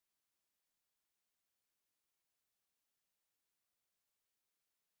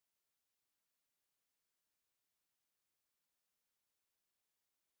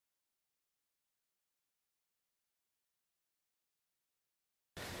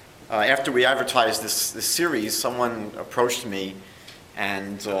after we advertised this series, someone approached me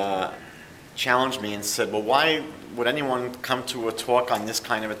and challenged me and said, well, why would anyone come to a talk on this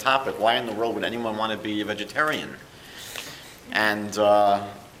kind of a topic? Why in the world would anyone want to be a vegetarian? And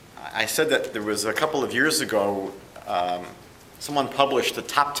I said that there was a couple of years ago, someone published the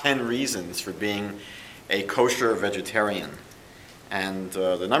top 10 reasons for being a kosher vegetarian. And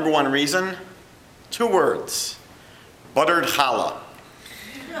the number one reason, 2 words, buttered challah.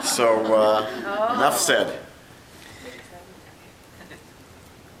 So enough said.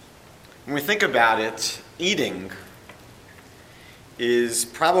 When we think about it, eating is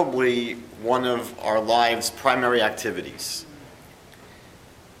probably one of our lives' primary activities.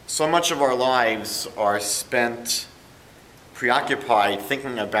 So much of our lives are spent preoccupied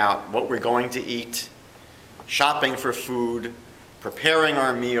thinking about what we're going to eat, shopping for food, preparing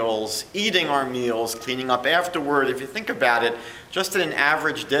our meals, eating our meals, cleaning up afterward. If you think about it, just in an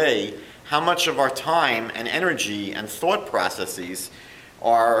average day, how much of our time and energy and thought processes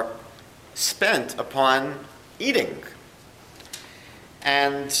are spent upon eating.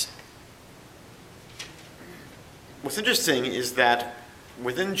 And what's interesting is that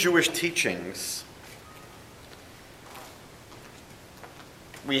within Jewish teachings,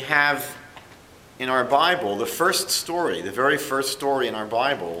 we have in our Bible, the very first story in our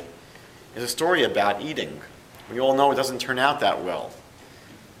Bible is a story about eating. We all know it doesn't turn out that well.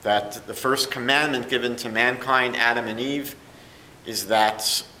 That the first commandment given to mankind, Adam and Eve, is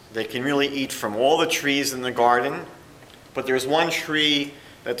that they can really eat from all the trees in the garden, but there's one tree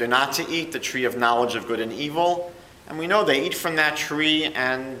that they're not to eat, the tree of knowledge of good and evil. And we know they eat from that tree,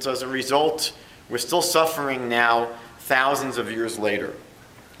 and as a result, we're still suffering now, thousands of years later.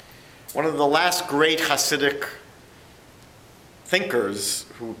 One of the last great Hasidic thinkers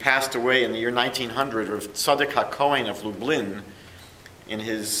who passed away in the year 1900, Rav Tzadok HaKohen of Lublin, in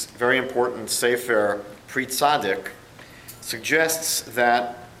his very important Sefer Pri Tzaddik, suggests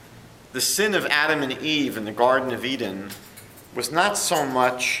that the sin of Adam and Eve in the Garden of Eden was not so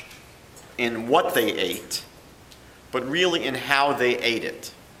much in what they ate, but really in how they ate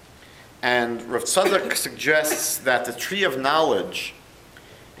it. And Rav Tzadok suggests that the tree of knowledge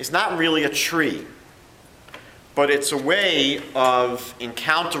is not really a tree, but it's a way of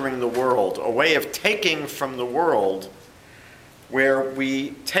encountering the world, a way of taking from the world where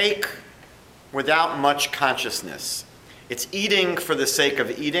we take without much consciousness. It's eating for the sake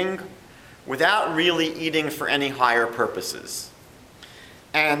of eating without really eating for any higher purposes.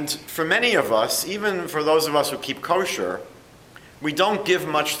 And for many of us, even for those of us who keep kosher, we don't give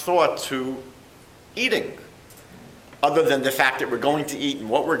much thought to eating, other than the fact that we're going to eat and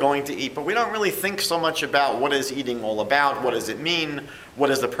what we're going to eat, but we don't really think so much about what is eating all about, what does it mean, what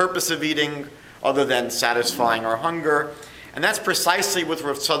is the purpose of eating, other than satisfying our hunger. And that's precisely what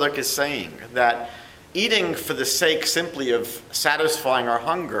Rav Tzadok is saying, that eating for the sake simply of satisfying our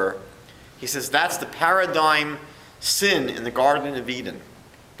hunger, he says that's the paradigm sin in the Garden of Eden.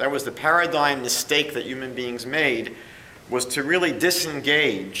 That was the paradigm mistake that human beings made, was to really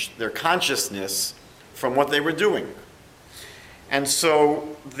disengage their consciousness from what they were doing. And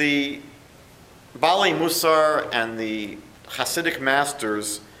so the Baalei Musar and the Hasidic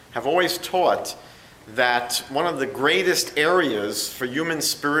masters have always taught that one of the greatest areas for human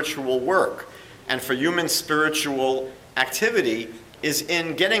spiritual work and for human spiritual activity is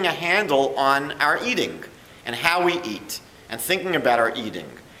in getting a handle on our eating and how we eat and thinking about our eating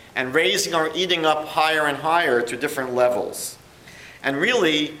and raising our eating up higher and higher to different levels. And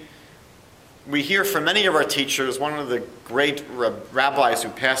really, we hear from many of our teachers, one of the great rabbis who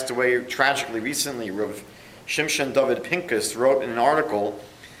passed away tragically recently, Rav Shimshon David Pincus, wrote in an article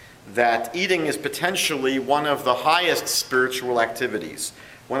that eating is potentially one of the highest spiritual activities,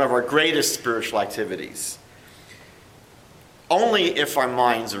 one of our greatest spiritual activities, only if our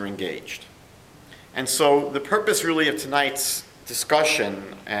minds are engaged. And so the purpose really of tonight's discussion,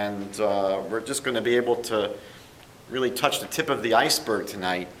 and we're just going to be able to really touch the tip of the iceberg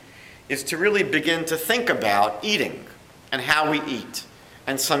tonight, is to really begin to think about eating and how we eat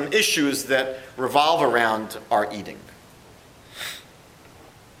and some issues that revolve around our eating.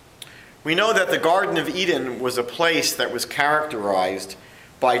 We know that the Garden of Eden was a place that was characterized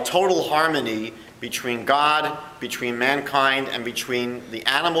by total harmony between God, between mankind, and between the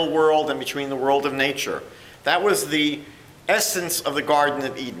animal world and between the world of nature. That was the essence of the Garden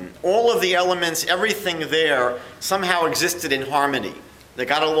of Eden. All of the elements, everything there somehow existed in harmony. They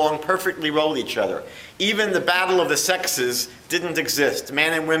got along perfectly well with each other. Even the battle of the sexes didn't exist.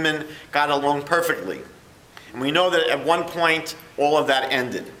 Men and women got along perfectly. And we know that at one point, all of that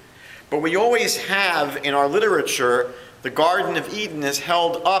ended. But we always have in our literature the Garden of Eden is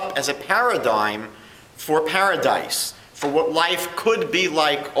held up as a paradigm for paradise, for what life could be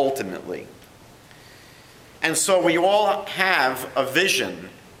like ultimately. And so we all have a vision,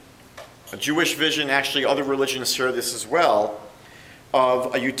 a Jewish vision, actually other religions share this as well,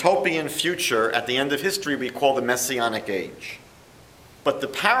 of a utopian future at the end of history we call the Messianic Age. But the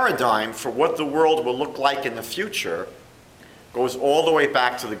paradigm for what the world will look like in the future goes all the way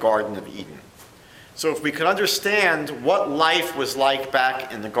back to the Garden of Eden. So if we could understand what life was like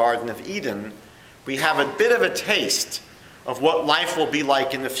back in the Garden of Eden, we have a bit of a taste of what life will be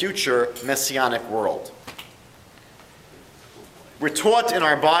like in the future Messianic world. We're taught in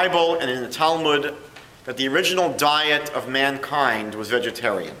our Bible and in the Talmud that the original diet of mankind was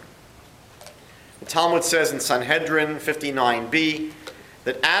vegetarian. The Talmud says in Sanhedrin 59b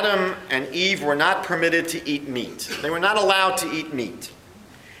that Adam and Eve were not permitted to eat meat. They were not allowed to eat meat.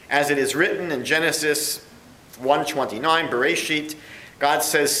 As it is written in Genesis 1:29, Bereshit, God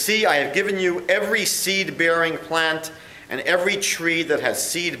says, "See, I have given you every seed-bearing plant and every tree that has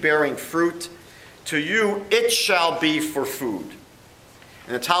seed-bearing fruit. To you it shall be for food."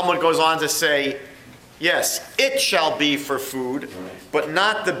 And the Talmud goes on to say, yes, it shall be for food, but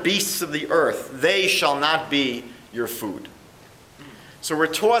not the beasts of the earth. They shall not be your food. So we're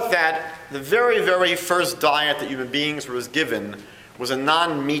taught that the very, very first diet that human beings was given was a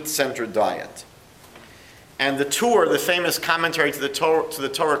non-meat-centered diet. And the Torah, the famous commentary to the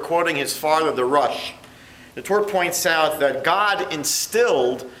Torah, quoting his father, the Rush, the Torah points out that God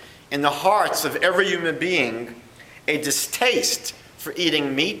instilled in the hearts of every human being a distaste for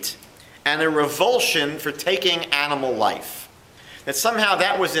eating meat and a revulsion for taking animal life. That somehow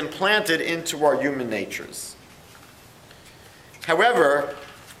that was implanted into our human natures. However,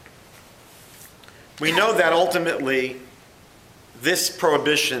 we know that ultimately this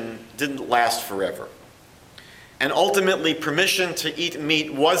prohibition didn't last forever. And ultimately permission to eat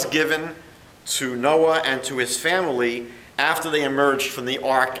meat was given to Noah and to his family after they emerged from the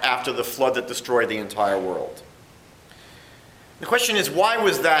ark after the flood that destroyed the entire world. The question is, why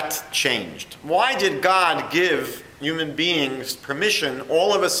was that changed? Why did God give human beings permission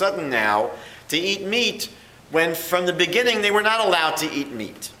all of a sudden now to eat meat when from the beginning they were not allowed to eat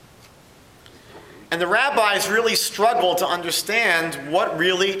meat? And the rabbis really struggled to understand what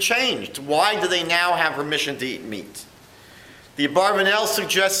really changed. Why do they now have permission to eat meat? The Abarbanel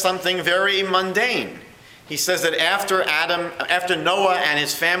suggests something very mundane. He says that after Noah and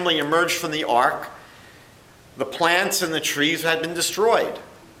his family emerged from the ark, the plants and the trees had been destroyed,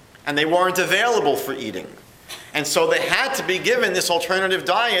 and they weren't available for eating. And so they had to be given this alternative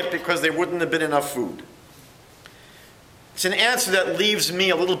diet because there wouldn't have been enough food. It's an answer that leaves me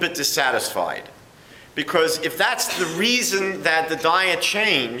a little bit dissatisfied, because if that's the reason that the diet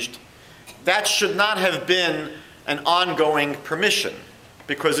changed, that should not have been an ongoing permission,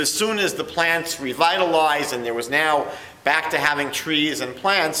 because as soon as the plants revitalized and there was now back to having trees and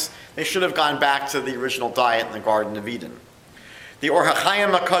plants, they should have gone back to the original diet in the Garden of Eden. The Or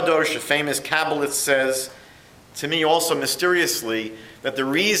HaChaim HaKadosh, a famous Kabbalist, says, to me also mysteriously, that the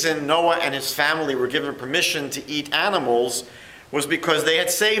reason Noah and his family were given permission to eat animals was because they had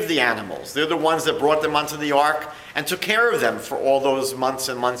saved the animals. They're the ones that brought them onto the ark and took care of them for all those months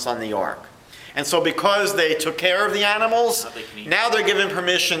and months on the ark. And so because they took care of the animals, now they're given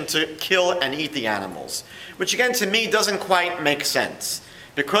permission to kill and eat the animals. Which again, to me, doesn't quite make sense.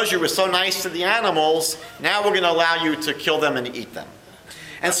 Because you were so nice to the animals, now we're going to allow you to kill them and eat them.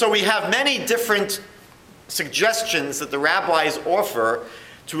 And so we have many different suggestions that the rabbis offer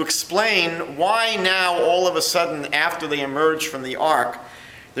to explain why now, all of a sudden, after they emerge from the ark,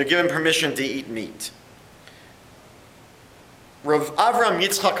 they're given permission to eat meat. Rav Avram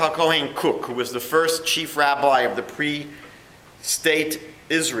Yitzchak HaKohen Kook, who was the first chief rabbi of the pre-state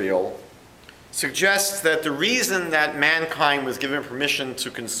Israel, suggests that the reason that mankind was given permission to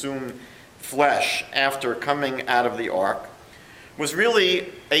consume flesh after coming out of the ark was really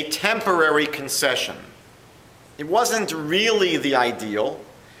a temporary concession. It wasn't really the ideal,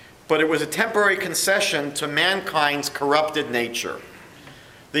 but it was a temporary concession to mankind's corrupted nature.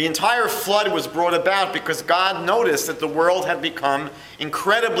 The entire flood was brought about because God noticed that the world had become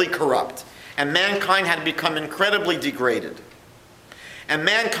incredibly corrupt, and mankind had become incredibly degraded. And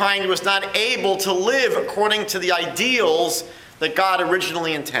mankind was not able to live according to the ideals that God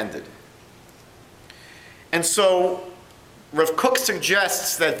originally intended. And so Rav Kook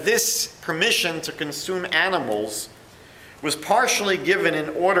suggests that this permission to consume animals was partially given in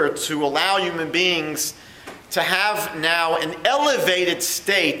order to allow human beings to have now an elevated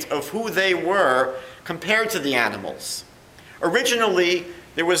state of who they were compared to the animals. Originally,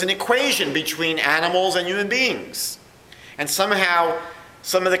 there was an equation between animals and human beings. And somehow,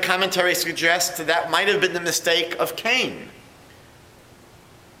 some of the commentaries suggest that might have been the mistake of Cain,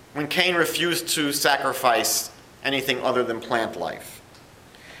 when Cain refused to sacrifice anything other than plant life.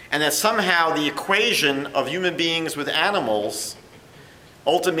 And that somehow the equation of human beings with animals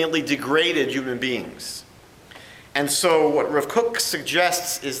ultimately degraded human beings. And so what Rav Kook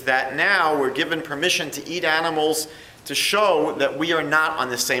suggests is that now we're given permission to eat animals to show that we are not on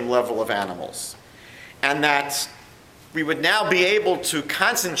the same level of animals. And that we would now be able to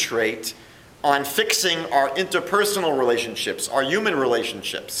concentrate on fixing our interpersonal relationships, our human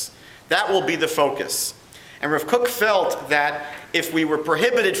relationships. That will be the focus. And Rav Kook felt that if we were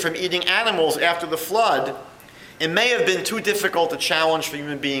prohibited from eating animals after the flood, it may have been too difficult a challenge for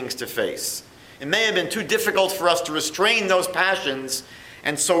human beings to face. It may have been too difficult for us to restrain those passions,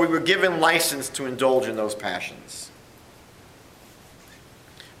 and so we were given license to indulge in those passions.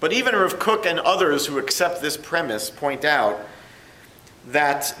 But even Rav Kook and others who accept this premise point out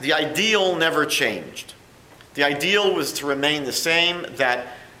that the ideal never changed. The ideal was to remain the same, that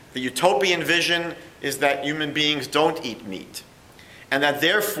the utopian vision is that human beings don't eat meat. And that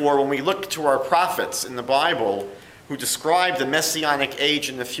therefore, when we look to our prophets in the Bible who describe the messianic age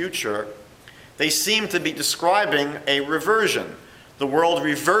in the future, they seem to be describing a reversion, the world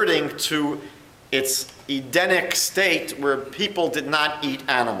reverting to its Edenic state where people did not eat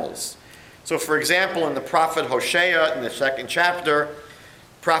animals. So for example, in the prophet Hosea, in the 2nd chapter,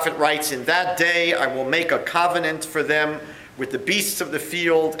 the prophet writes, "In that day I will make a covenant for them with the beasts of the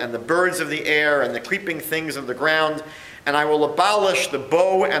field and the birds of the air and the creeping things of the ground, and I will abolish the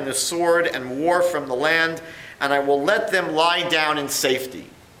bow and the sword and war from the land, and I will let them lie down in safety."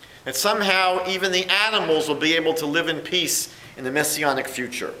 That somehow even the animals will be able to live in peace in the messianic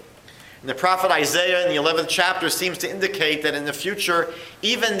future. And the prophet Isaiah in the 11th chapter seems to indicate that in the future,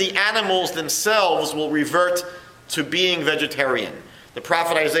 even the animals themselves will revert to being vegetarian. The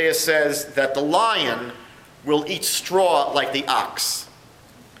prophet Isaiah says that the lion will eat straw like the ox.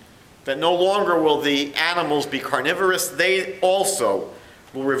 That no longer will the animals be carnivorous, they also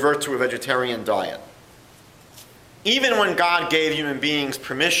will revert to a vegetarian diet. Even when God gave human beings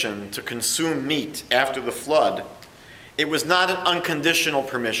permission to consume meat after the flood, it was not an unconditional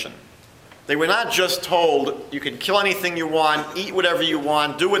permission. They were not just told, you can kill anything you want, eat whatever you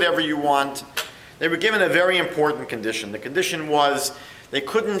want, do whatever you want. They were given a very important condition. The condition was they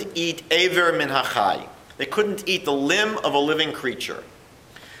couldn't eat aver min hachai. They couldn't eat the limb of a living creature.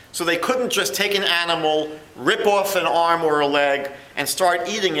 So they couldn't just take an animal, rip off an arm or a leg, and start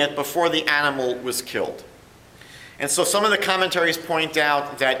eating it before the animal was killed. And so some of the commentaries point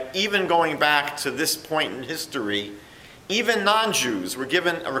out that even going back to this point in history, even non-Jews were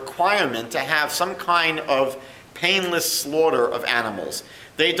given a requirement to have some kind of painless slaughter of animals.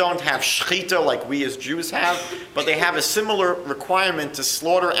 They don't have shechita like we as Jews have, but they have a similar requirement to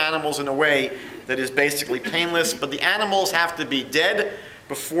slaughter animals in a way that is basically painless, but the animals have to be dead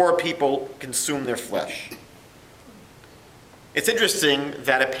before people consume their flesh. It's interesting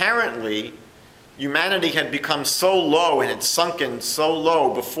that apparently humanity had become so low and had sunken so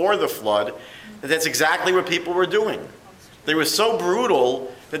low before the flood that that's exactly what people were doing. They were so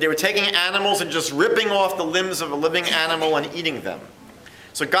brutal that they were taking animals and just ripping off the limbs of a living animal and eating them.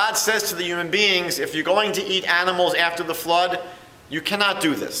 So God says to the human beings, if you're going to eat animals after the flood, you cannot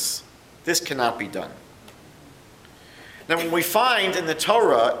do this. This cannot be done. Now, what we find in the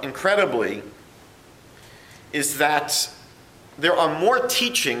Torah, incredibly, is that there are more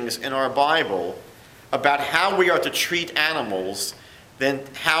teachings in our Bible about how we are to treat animals than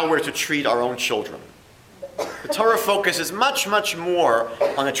how we're to treat our own children. The Torah focuses much, much more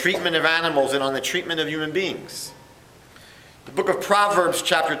on the treatment of animals than on the treatment of human beings. The book of Proverbs,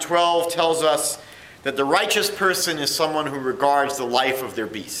 chapter 12, tells us that the righteous person is someone who regards the life of their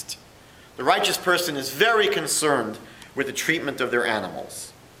beast. The righteous person is very concerned with the treatment of their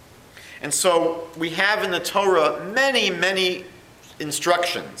animals. And so we have in the Torah many, many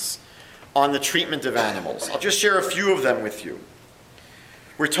instructions on the treatment of animals. I'll just share a few of them with you.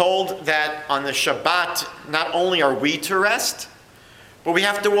 We're told that on the Shabbat, not only are we to rest, but we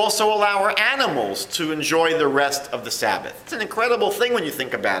have to also allow our animals to enjoy the rest of the Sabbath. It's an incredible thing when you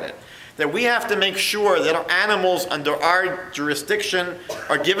think about it, that we have to make sure that our animals under our jurisdiction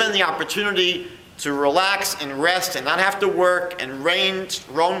are given the opportunity to relax and rest and not have to work and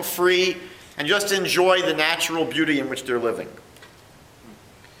roam free and just enjoy the natural beauty in which they're living.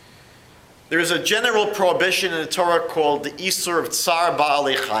 There is a general prohibition in the Torah called the Isur of Tsar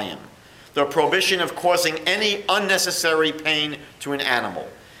Ba'alei Chayim, the prohibition of causing any unnecessary pain to an animal.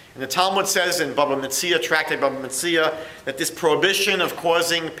 And the Talmud says in Baba Metzia, Tractate Baba Metzia, that this prohibition of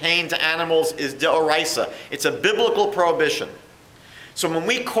causing pain to animals is deoraisa. It's a biblical prohibition. So when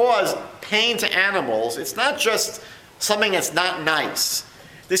we cause pain to animals, it's not just something that's not nice.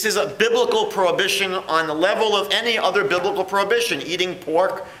 This is a biblical prohibition on the level of any other biblical prohibition, eating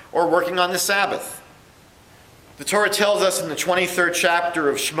pork or working on the Sabbath. The Torah tells us in the 23rd chapter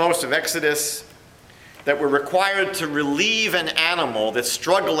of Shmos, of Exodus, that we're required to relieve an animal that's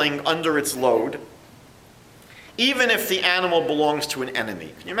struggling under its load, even if the animal belongs to an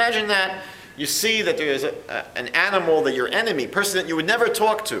enemy. Can you imagine that? You see that there's an animal that your enemy, person that you would never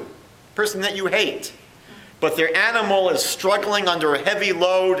talk to, person that you hate, but their animal is struggling under a heavy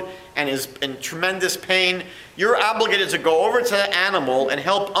load and is in tremendous pain. You're obligated to go over to the animal and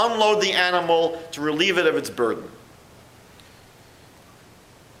help unload the animal to relieve it of its burden.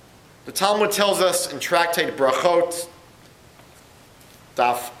 The Talmud tells us in Tractate Brachot,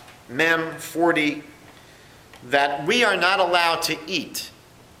 Daf Mem 40, that we are not allowed to eat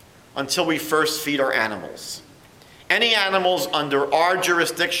until we first feed our animals. Any animals under our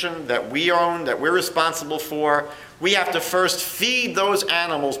jurisdiction that we own, that we're responsible for, we have to first feed those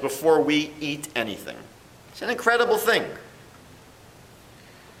animals before we eat anything. It's an incredible thing.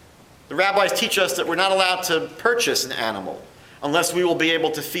 The rabbis teach us that we're not allowed to purchase an animal unless we will be able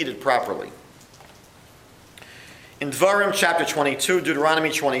to feed it properly. In Dvarim chapter 22,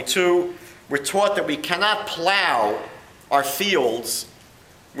 Deuteronomy 22, we're taught that we cannot plow our fields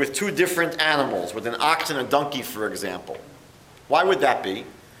with two different animals, with an ox and a donkey, for example. Why would that be?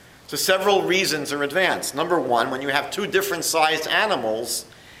 So several reasons are advanced. Number one, when you have two different sized animals,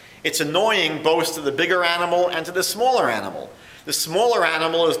 it's annoying both to the bigger animal and to the smaller animal. The smaller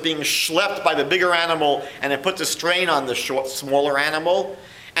animal is being schlepped by the bigger animal, and it puts a strain on the smaller animal.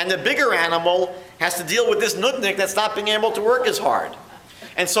 And the bigger animal has to deal with this nudnik that's not being able to work as hard.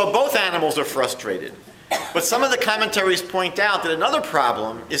 And so both animals are frustrated. But some of the commentaries point out that another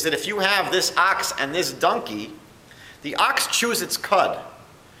problem is that if you have this ox and this donkey, the ox chews its cud.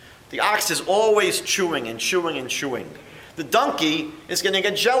 The ox is always chewing and chewing and chewing. The donkey is going to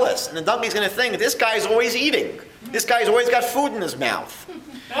get jealous, and the donkey's going to think, this guy's always eating. This guy's always got food in his mouth.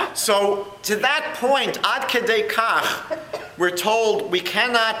 So to that point, ad kedei kach, we're told we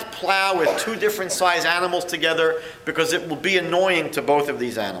cannot plow with two different size animals together because it will be annoying to both of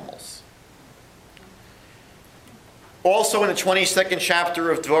these animals. Also in the 22nd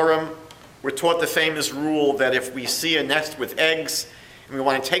chapter of Dvarim, we're taught the famous rule that if we see a nest with eggs and we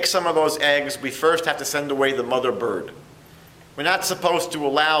want to take some of those eggs, we first have to send away the mother bird. We're not supposed to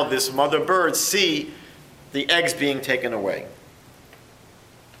allow this mother bird see the eggs being taken away.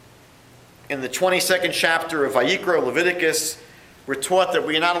 In the 22nd chapter of Vayikra, Leviticus, we're taught that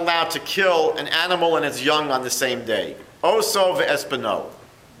we are not allowed to kill an animal and its young on the same day. Oso ve'espeno.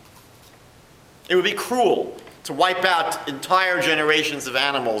 It would be cruel to wipe out entire generations of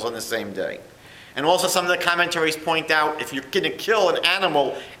animals on the same day. And also some of the commentaries point out if you're going to kill an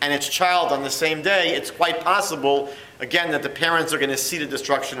animal and its child on the same day, it's quite possible, again, that the parents are going to see the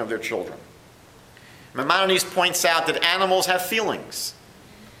destruction of their children. Maimonides points out that animals have feelings,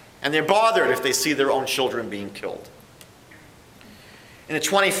 and they're bothered if they see their own children being killed. In the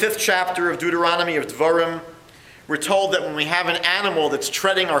 25th chapter of Deuteronomy of Dvarim, we're told that when we have an animal that's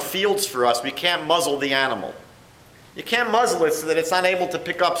treading our fields for us, we can't muzzle the animal. You can't muzzle it so that it's not able to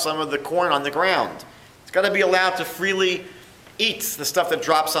pick up some of the corn on the ground. It's got to be allowed to freely eat the stuff that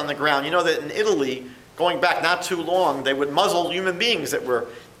drops on the ground. You know that in Italy, going back not too long, they would muzzle human beings that were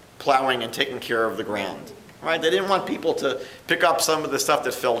plowing and taking care of the ground. Right? They didn't want people to pick up some of the stuff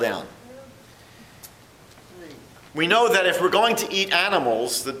that fell down. We know that if we're going to eat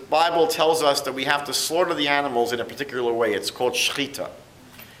animals, the Bible tells us that we have to slaughter the animals in a particular way. It's called shechita.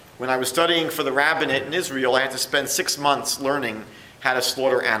 When I was studying for the rabbinate in Israel, I had to spend 6 months learning how to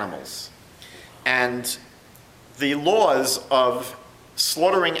slaughter animals. And the laws of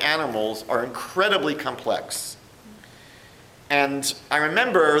slaughtering animals are incredibly complex. And I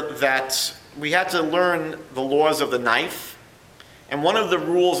remember that we had to learn the laws of the knife. And one of the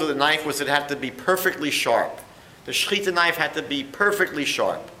rules of the knife was it had to be perfectly sharp. The shechita knife had to be perfectly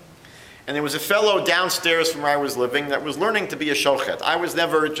sharp. And there was a fellow downstairs from where I was living that was learning to be a shochet. I was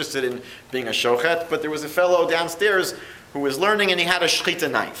never interested in being a shochet, but there was a fellow downstairs who was learning, and he had a shechita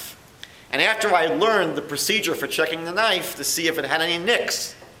knife. And after I learned the procedure for checking the knife to see if it had any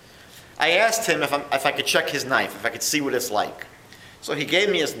nicks, I asked him if I could check his knife, if I could see what it's like. So he gave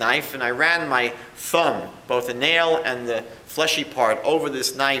me his knife, and I ran my thumb, both the nail and the fleshy part, over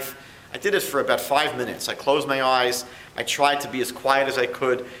this knife. I did it for about 5 minutes. I closed my eyes. I tried to be as quiet as I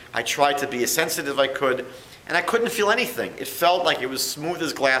could. I tried to be as sensitive as I could. and I couldn't feel anything. It felt like it was smooth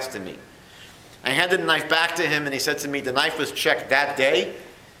as glass to me. I handed the knife back to him, and he said to me, the knife was checked that day,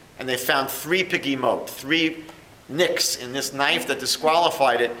 and they found 3 pigimot, 3 nicks in this knife that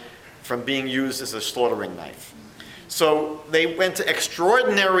disqualified it from being used as a slaughtering knife. So they went to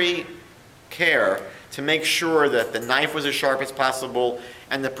extraordinary care to make sure that the knife was as sharp as possible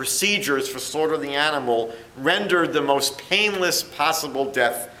and the procedures for slaughtering the animal rendered the most painless possible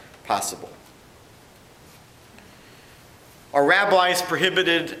death possible. Our rabbis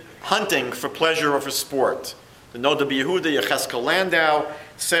prohibited hunting for pleasure or for sport. The Noda B'Yehuda Yecheskel Landau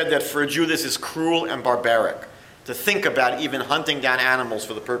said that for a Jew this is cruel and barbaric, to think about even hunting down animals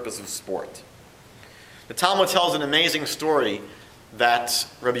for the purpose of sport. The Talmud tells an amazing story that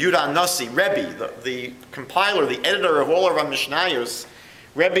Rabbi Yehuda Nasi, Rebbe, the compiler, the editor of all of our Mishnayos,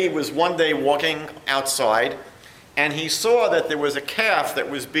 Rebbe was one day walking outside and he saw that there was a calf that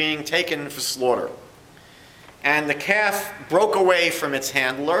was being taken for slaughter. And the calf broke away from its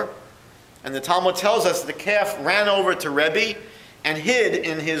handler, and the Talmud tells us the calf ran over to Rebbe and hid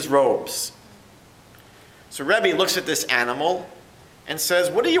in his robes. So Rebbe looks at this animal and says,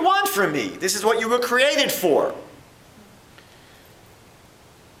 "What do you want from me? This is what you were created for."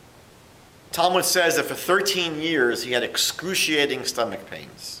 Talmud says that for 13 years he had excruciating stomach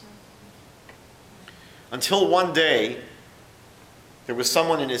pains. Until one day, there was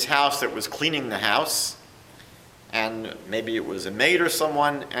someone in his house that was cleaning the house, and maybe it was a maid or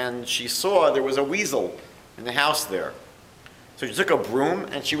someone, and she saw there was a weasel in the house there. So she took a broom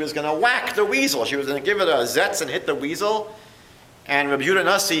and she was going to whack the weasel. She was going to give it a zetz and hit the weasel. And Rabbi Yehuda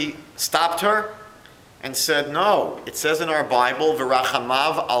Nasi stopped her and said, "No, it says in our Bible,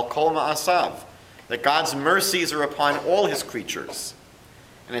 V'rachamav al kol ma'asav, that God's mercies are upon all his creatures."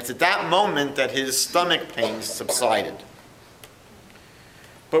 And it's at that moment that his stomach pains subsided.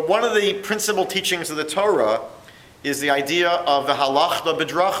 But one of the principal teachings of the Torah is the idea of the halachta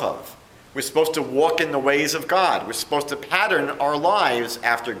b'drachav. We're supposed to walk in the ways of God. We're supposed to pattern our lives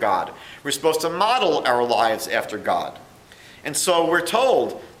after God. We're supposed to model our lives after God. And so we're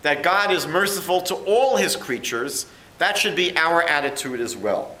told that God is merciful to all his creatures. That should be our attitude as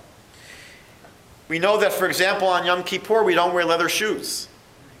well. We know that, for example, on Yom Kippur, we don't wear leather shoes.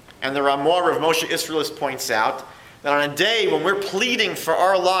 And the Ramah of Moshe Israelis points out that on a day when we're pleading for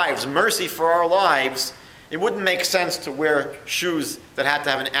our lives, mercy for our lives, it wouldn't make sense to wear shoes that had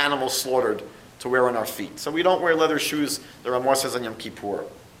to have an animal slaughtered to wear on our feet. So we don't wear leather shoes, the Ramah says, on Yom Kippur.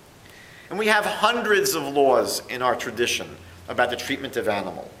 And we have hundreds of laws in our tradition about the treatment of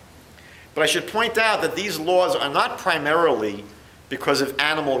animal. But I should point out that these laws are not primarily because of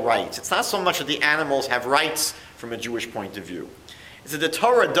animal rights. It's not so much that the animals have rights from a Jewish point of view. It's that the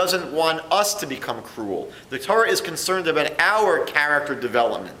Torah doesn't want us to become cruel. The Torah is concerned about our character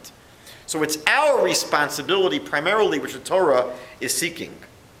development. So it's our responsibility primarily which the Torah is seeking.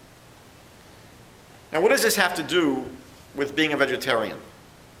 Now, what does this have to do with being a vegetarian?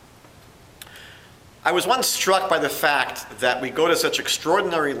 I was once struck by the fact that we go to such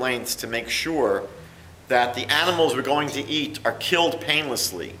extraordinary lengths to make sure that the animals we're going to eat are killed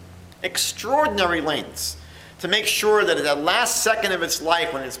painlessly. Extraordinary lengths to make sure that at that last second of its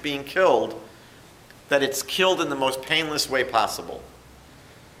life when it's being killed, that it's killed in the most painless way possible.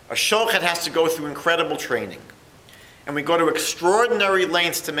 A shochet has to go through incredible training. And we go to extraordinary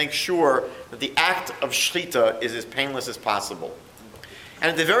lengths to make sure that the act of shechita is as painless as possible. And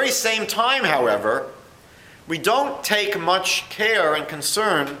at the very same time, however, we don't take much care and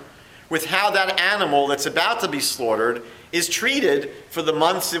concern with how that animal that's about to be slaughtered is treated for the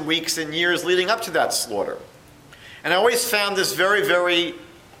months and weeks and years leading up to that slaughter. And I always found this very, very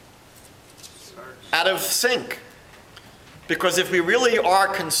out of sync. Because if we really are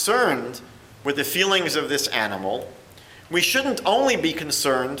concerned with the feelings of this animal, we shouldn't only be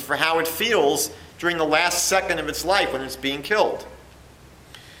concerned for how it feels during the last second of its life when it's being killed.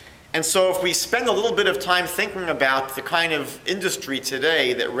 And so if we spend a little bit of time thinking about the kind of industry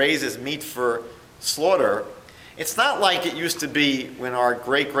today that raises meat for slaughter, it's not like it used to be when our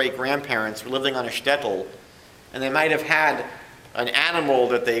great-great-grandparents were living on a shtetl, and they might have had an animal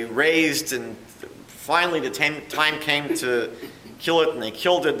that they raised, and finally the time came to kill it, and they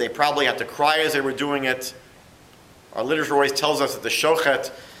killed it. They probably had to cry as they were doing it. Our literature always tells us that the shochet,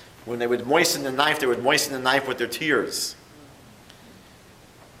 when they would moisten the knife, they would moisten the knife with their tears.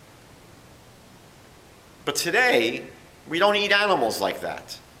 But today, we don't eat animals like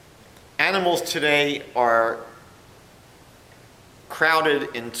that. Animals today are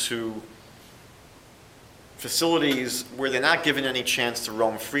crowded into facilities where they're not given any chance to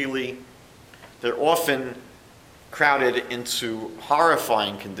roam freely. They're often crowded into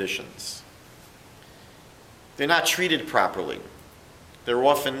horrifying conditions. They're not treated properly. They're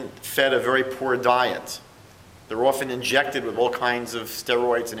often fed a very poor diet. They're often injected with all kinds of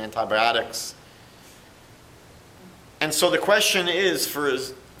steroids and antibiotics. And so the question is,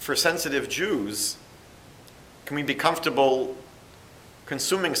 for sensitive Jews, can we be comfortable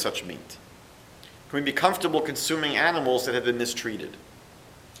consuming such meat? Can we be comfortable consuming animals that have been mistreated?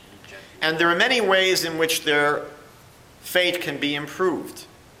 And there are many ways in which their fate can be improved.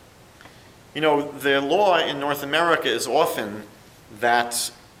 You know, the law in North America is often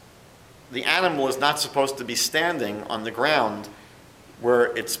that the animal is not supposed to be standing on the ground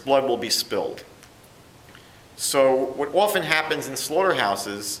where its blood will be spilled. So what often happens in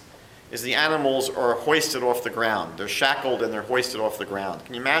slaughterhouses is the animals are hoisted off the ground. They're shackled and they're hoisted off the ground.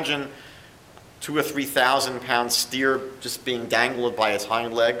 Can you imagine 2,000 or 3,000 pound steer just being dangled by its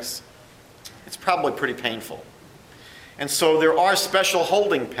hind legs? It's probably pretty painful. And so there are special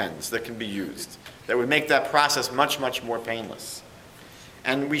holding pens that can be used that would make that process much, much more painless.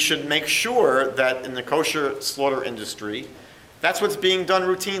 And we should make sure that in the kosher slaughter industry, that's what's being done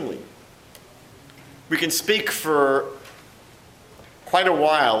routinely. We can speak for quite a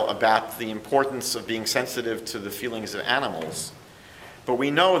while about the importance of being sensitive to the feelings of animals, but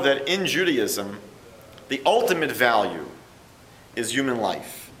we know that in Judaism, the ultimate value is human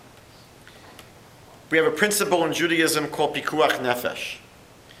life. We have a principle in Judaism called pikuach nefesh,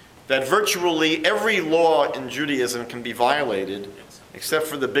 that virtually every law in Judaism can be violated except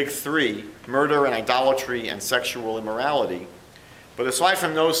for the big three, murder and idolatry and sexual immorality. But aside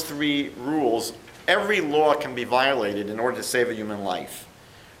from those three rules, every law can be violated in order to save a human life.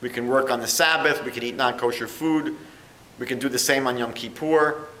 We can work on the Sabbath, we can eat non-kosher food, we can do the same on Yom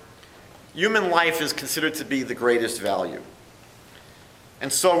Kippur. Human life is considered to be the greatest value.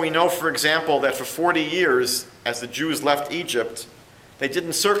 And so we know, for example, that for 40 years, as the Jews left Egypt, they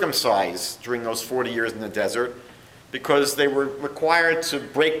didn't circumcise during those 40 years in the desert because they were required to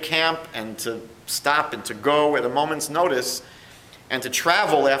break camp and to stop and to go at a moment's notice, and to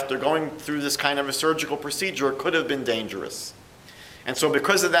travel after going through this kind of a surgical procedure could have been dangerous. And so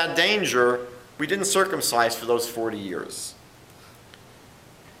because of that danger, we didn't circumcise for those 40 years.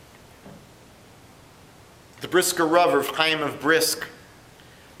 The Brisker Rav Chaim of Brisk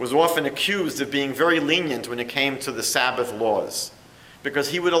was often accused of being very lenient when it came to the Sabbath laws, because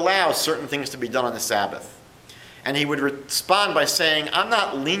he would allow certain things to be done on the Sabbath. And he would respond by saying, I'm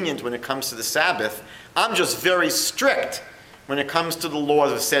not lenient when it comes to the Sabbath, I'm just very strict when it comes to the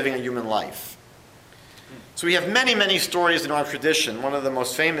laws of saving a human life. So we have many, many stories in our tradition. One of the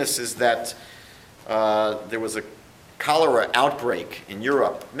most famous is that there was a cholera outbreak in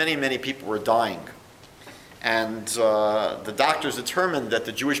Europe. Many, many people were dying. And the doctors determined that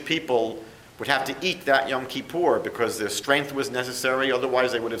the Jewish people would have to eat that Yom Kippur because their strength was necessary,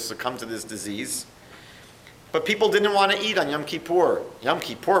 otherwise they would have succumbed to this disease. But people didn't want to eat on Yom Kippur. Yom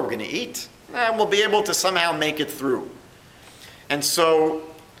Kippur, we're going to eat? We'll be able to somehow make it through. And so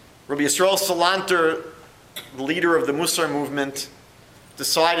Rabbi Yisrael Salanter, the leader of the Musar movement,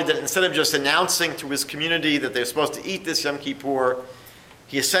 decided that instead of just announcing to his community that they're supposed to eat this Yom Kippur,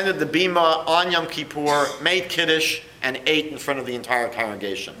 he ascended the bima on Yom Kippur, made Kiddush, and ate in front of the entire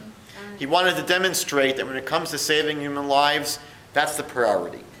congregation. He wanted to demonstrate that when it comes to saving human lives, that's the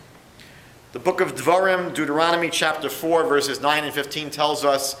priority. The book of Dvarim, Deuteronomy chapter 4, verses 9 and 15 tells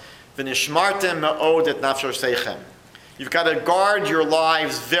us, V'nishmartem ma'od et nafshosechem. You've got to guard your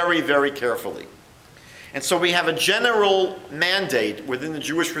lives very, very carefully. And so we have a general mandate within the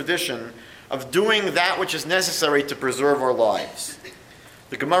Jewish tradition of doing that which is necessary to preserve our lives.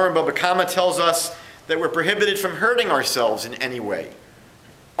 The Gemara in Baba Kama tells us that we're prohibited from hurting ourselves in any way.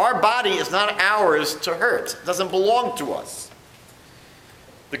 Our body is not ours to hurt. It doesn't belong to us.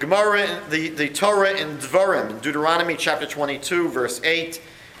 The Gemara, the Torah in Dvarim, in Deuteronomy chapter 22, verse 8,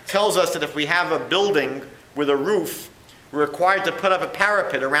 tells us that if we have a building with a roof, we're required to put up a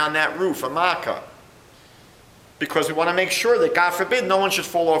parapet around that roof, a makkah, because we want to make sure that, God forbid, no one should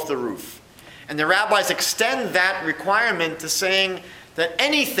fall off the roof. And the rabbis extend that requirement to saying that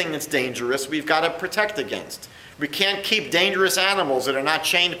anything that's dangerous, we've got to protect against. We can't keep dangerous animals that are not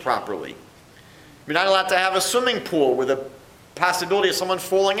chained properly. We're not allowed to have a swimming pool with a possibility of someone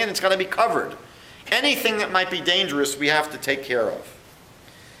falling in. It's got to be covered. Anything that might be dangerous, we have to take care of.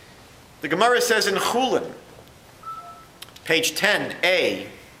 The Gemara says in Chulin, page 10a,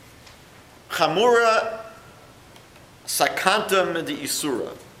 Chamura sakantam de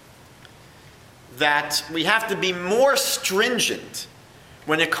isura, that we have to be more stringent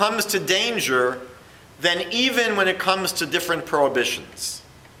when it comes to danger than even when it comes to different prohibitions.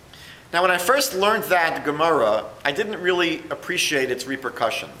 Now, when I first learned that Gemara, I didn't really appreciate its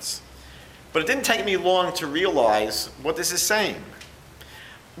repercussions. But it didn't take me long to realize what this is saying.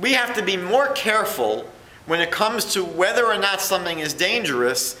 We have to be more careful when it comes to whether or not something is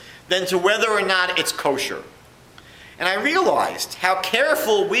dangerous than to whether or not it's kosher. And I realized how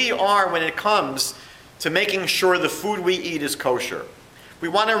careful we are when it comes to making sure the food we eat is kosher. We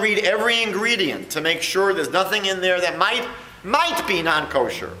want to read every ingredient to make sure there's nothing in there that might be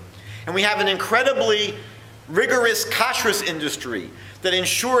non-kosher. And we have an incredibly rigorous kashrus industry that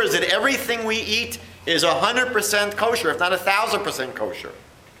ensures that everything we eat is 100% kosher, if not 1,000% kosher.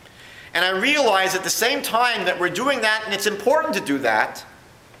 And I realize at the same time that we're doing that, and it's important to do that,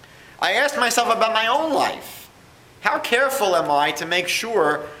 I asked myself about my own life. How careful am I to make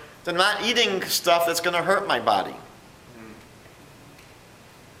sure that I'm not eating stuff that's going to hurt my body?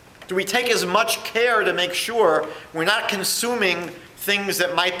 Do we take as much care to make sure we're not consuming things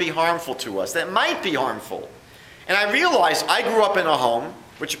that might be harmful to us, that might be harmful? And I realized I grew up in a home,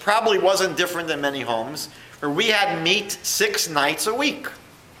 which probably wasn't different than many homes, where we had meat 6 nights a week,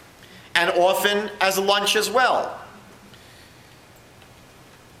 and often as lunch as well.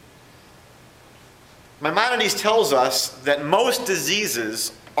 Maimonides tells us that most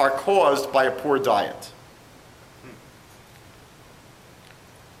diseases are caused by a poor diet.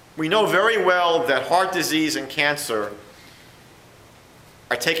 We know very well that heart disease and cancer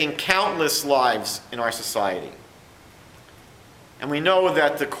are taking countless lives in our society. And we know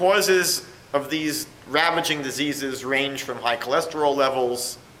that the causes of these ravaging diseases range from high cholesterol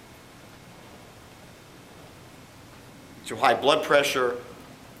levels to high blood pressure,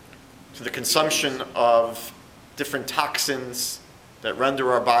 to the consumption of different toxins that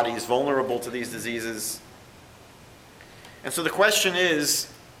render our bodies vulnerable to these diseases. And so the question is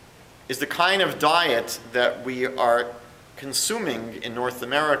the kind of diet that we are consuming in North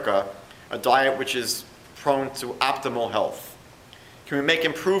America a diet which is prone to optimal health? Can we make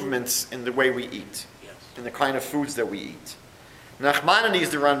improvements in the way we eat, in the kind of foods that we eat?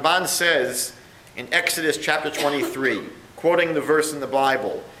 Nachmanides, the Ramban, says in Exodus chapter 23, quoting the verse in the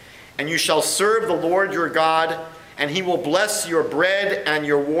Bible, "And you shall serve the Lord your God, and he will bless your bread and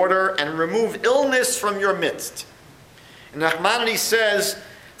your water and remove illness from your midst." And Nachmanides says,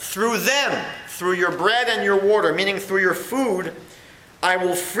 through them, through your bread and your water, meaning through your food, I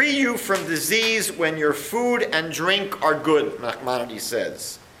will free you from disease when your food and drink are good, Nachmanides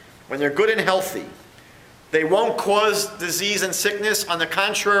says. When they're good and healthy. They won't cause disease and sickness. On the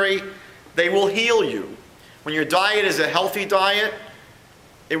contrary, they will heal you. When your diet is a healthy diet,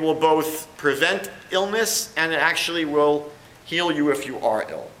 it will both prevent illness and it actually will heal you if you are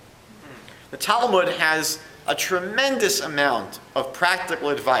ill. The Talmud has a tremendous amount of practical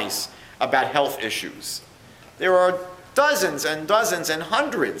advice about health issues. There are dozens and dozens and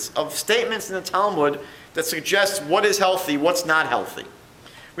hundreds of statements in the Talmud that suggest what is healthy, what's not healthy.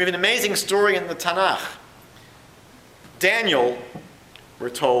 We have an amazing story in the Tanakh. Daniel, we're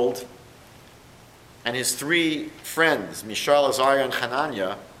told, and his 3 friends, Mishael, Azariah, and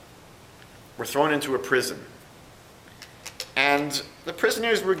Hananiah, were thrown into a prison. And the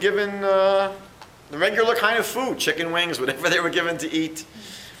prisoners were given the regular kind of food, chicken wings, whatever they were given to eat.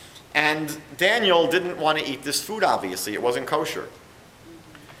 And Daniel didn't want to eat this food, obviously. It wasn't kosher.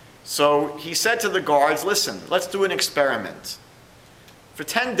 So he said to the guards, listen, let's do an experiment. For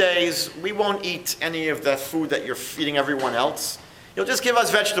 10 days, we won't eat any of the food that you're feeding everyone else. You'll just give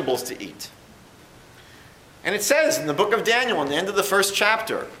us vegetables to eat. And it says in the book of Daniel, in the end of the 1st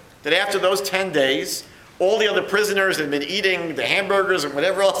chapter, that after those 10 days, all the other prisoners had been eating the hamburgers and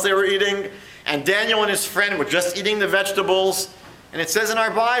whatever else they were eating, and Daniel and his friend were just eating the vegetables. And it says in our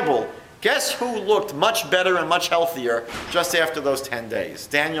Bible, guess who looked much better and much healthier just after those 10 days?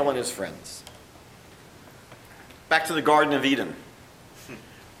 Daniel and his friends. Back to the Garden of Eden.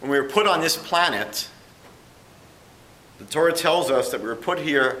 When we were put on this planet, the Torah tells us that we were put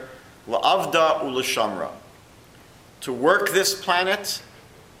here la'avda u'lashamra, to work this planet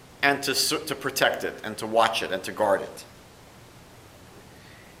and to protect it and to watch it and to guard it.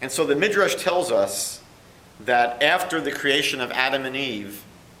 And so the Midrash tells us that after the creation of Adam and Eve,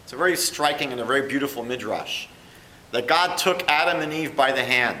 it's a very striking and a very beautiful Midrash, that God took Adam and Eve by the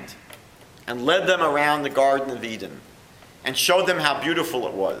hand and led them around the Garden of Eden and showed them how beautiful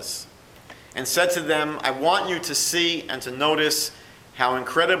it was and said to them, I want you to see and to notice how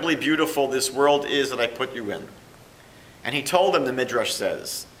incredibly beautiful this world is that I put you in. And he told them, the Midrash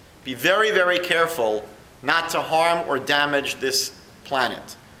says, be very, very careful not to harm or damage this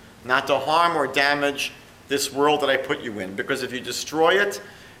planet, not to harm or damage this world that I put you in, because if you destroy it,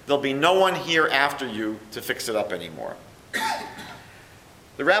 there'll be no one here after you to fix it up anymore.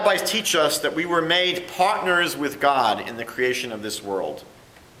 The rabbis teach us that we were made partners with God in the creation of this world.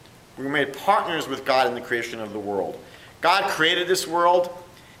 We were made partners with God in the creation of the world. God created this world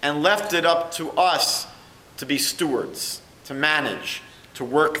and left it up to us to be stewards, to manage, to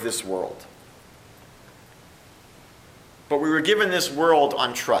work this world. But we were given this world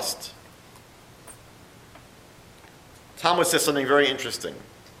on trust. Talmud says something very interesting.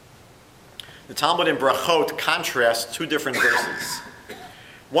 The Talmud in Brachot contrasts two different verses.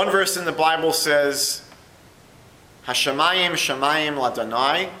 One verse in the Bible says, Hashamayim shamayim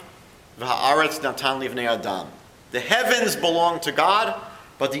ladonai, v'ha'aretz natan livnei adam. The heavens belong to God,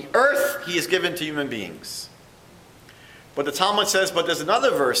 but the earth he has given to human beings. But the Talmud says, but there's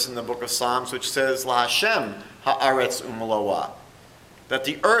another verse in the book of Psalms which says, La Hashem ha'aretz umaloah, that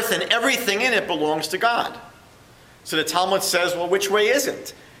the earth and everything in it belongs to God. So the Talmud says, well, which way is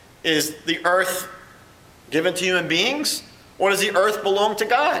it? Is the earth given to human beings, or does the earth belong to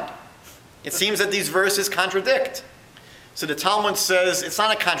God? It seems that these verses contradict. So the Talmud says it's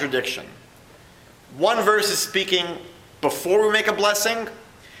not a contradiction. One verse is speaking before we make a blessing,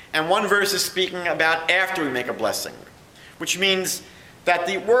 and one verse is speaking about after we make a blessing, which means that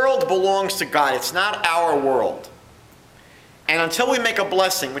the world belongs to God. It's not our world. And until we make a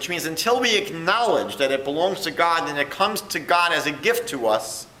blessing, which means until we acknowledge that it belongs to God and it comes to God as a gift to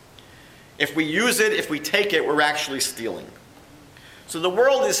us, if we use it, if we take it, we're actually stealing. So the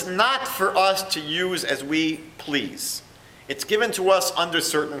world is not for us to use as we please. It's given to us under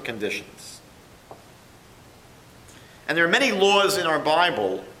certain conditions. And there are many laws in our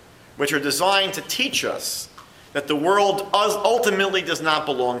Bible which are designed to teach us that the world ultimately does not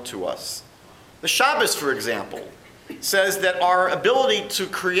belong to us. The Shabbos, for example, says that our ability to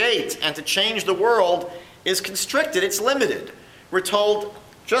create and to change the world is constricted, it's limited. We're told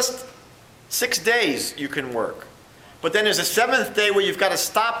just 6 days you can work. But then there's a seventh day where you've got to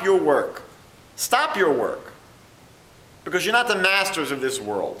stop your work. Stop your work. Because you're not the masters of this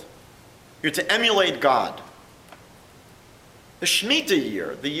world. You're to emulate God. The Shemitah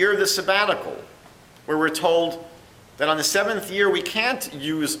year, the year of the sabbatical, where we're told that on the seventh year we can't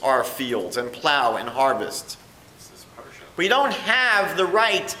use our fields and plow and harvest. We don't have the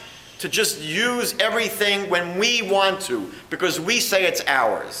right to just use everything when we want to, because we say it's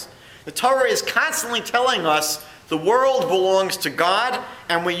ours. The Torah is constantly telling us the world belongs to God,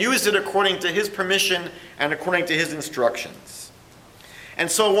 and we use it according to His permission and according to His instructions. And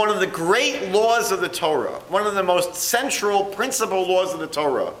so one of the great laws of the Torah, one of the most central principal laws of the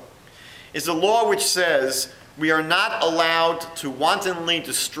Torah, is a law which says we are not allowed to wantonly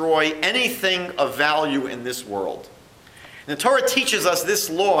destroy anything of value in this world. And the Torah teaches us this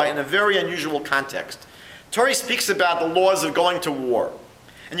law in a very unusual context. The Torah speaks about the laws of going to war.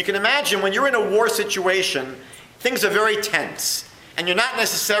 And you can imagine when you're in a war situation, things are very tense, and you're not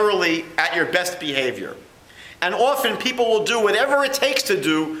necessarily at your best behavior. And often people will do whatever it takes to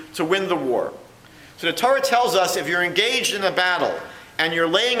do to win the war. So the Torah tells us if you're engaged in a battle and you're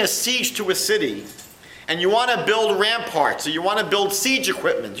laying a siege to a city, and you want to build ramparts, or you want to build siege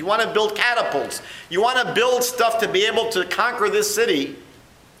equipment, you want to build catapults, you want to build stuff to be able to conquer this city,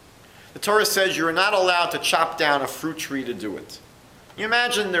 the Torah says you're not allowed to chop down a fruit tree to do it. You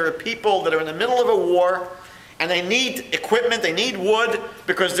imagine there are people that are in the middle of a war, and they need equipment, they need wood,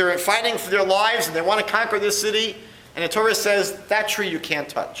 because they're fighting for their lives and they want to conquer this city, and the Torah says, that tree you can't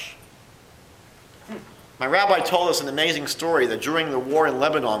touch. My rabbi told us an amazing story that during the war in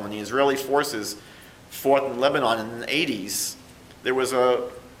Lebanon, when the Israeli forces fought in Lebanon in the 80s, there was a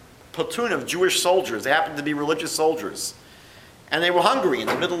platoon of Jewish soldiers. They happened to be religious soldiers. And they were hungry in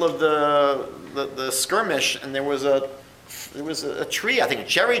the middle of the skirmish, and there was a tree, I think a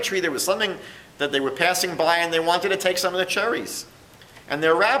cherry tree, there was something that they were passing by, and they wanted to take some of the cherries. And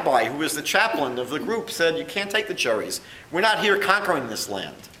their rabbi, who was the chaplain of the group, said, you can't take the cherries. We're not here conquering this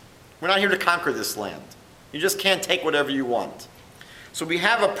land. We're not here to conquer this land. You just can't take whatever you want. So we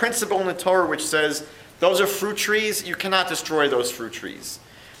have a principle in the Torah which says, those are fruit trees, you cannot destroy those fruit trees.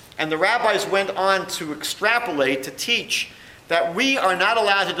 And the rabbis went on to extrapolate, to teach that we are not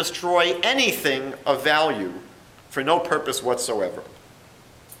allowed to destroy anything of value for no purpose whatsoever.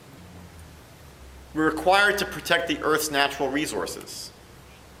 We're required to protect the earth's natural resources.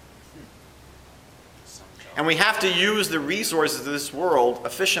 And we have to use the resources of this world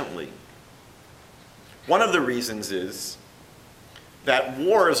efficiently. One of the reasons is that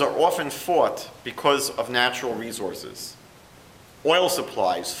wars are often fought because of natural resources. Oil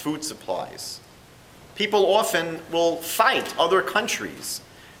supplies, food supplies. People often will fight other countries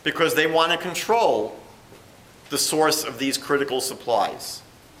because they want to control the source of these critical supplies.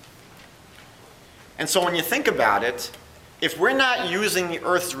 And so when you think about it, if we're not using the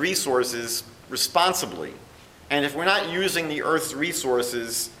earth's resources responsibly, and if we're not using the earth's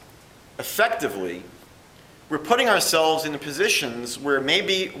resources effectively, we're putting ourselves in positions where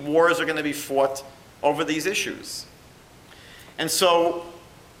maybe wars are going to be fought over these issues. And so,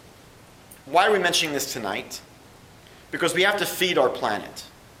 why are we mentioning this tonight? Because we have to feed our planet.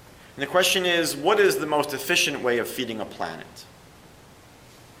 And the question is, what is the most efficient way of feeding a planet?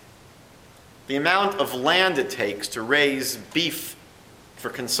 The amount of land it takes to raise beef for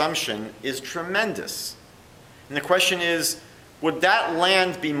consumption is tremendous. And the question is, would that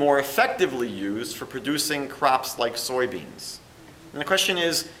land be more effectively used for producing crops like soybeans? And the question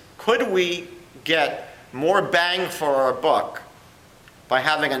is, could we get more bang for our buck by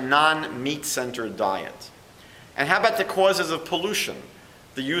having a non-meat-centered diet? And how about the causes of pollution,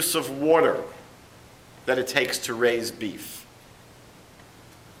 the use of water that it takes to raise beef,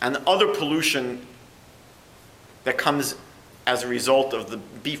 and the other pollution that comes as a result of the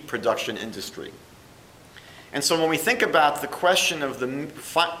beef production industry? And so when we think about the question of the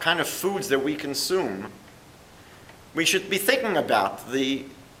kind of foods that we consume, we should be thinking about the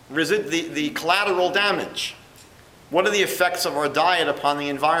collateral damage. What are the effects of our diet upon the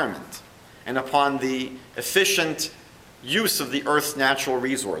environment and upon the efficient use of the Earth's natural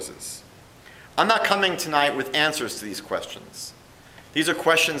resources? I'm not coming tonight with answers to these questions. These are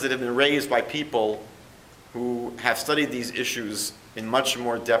questions that have been raised by people who have studied these issues in much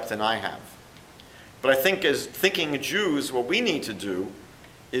more depth than I have. But I think as thinking Jews, what we need to do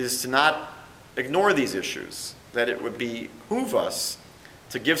is to not ignore these issues, that it would behoove us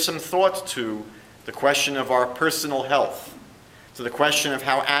to give some thought to the question of our personal health, to the question of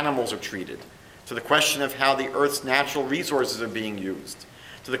how animals are treated, to the question of how the Earth's natural resources are being used,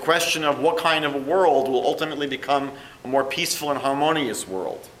 to the question of what kind of a world will ultimately become a more peaceful and harmonious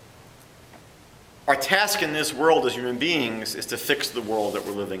world. Our task in this world as human beings is to fix the world that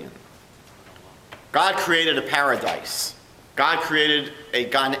we're living in. God created a paradise. God created a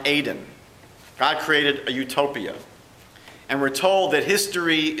Gan Eden. God created a utopia. And we're told that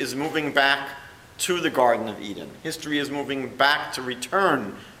history is moving back to the Garden of Eden. History is moving back to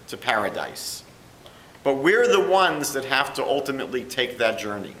return to paradise. But we're the ones that have to ultimately take that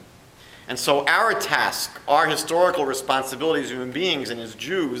journey. And so our task, our historical responsibility as human beings and as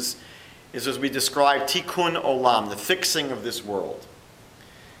Jews, is, as we describe, tikkun olam, the fixing of this world.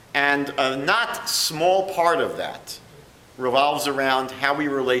 And a not small part of that revolves around how we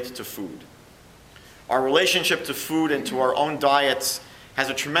relate to food. Our relationship to food and to our own diets has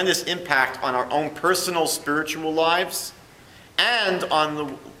a tremendous impact on our own personal spiritual lives and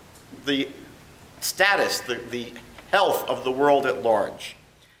on the status, the health of the world at large.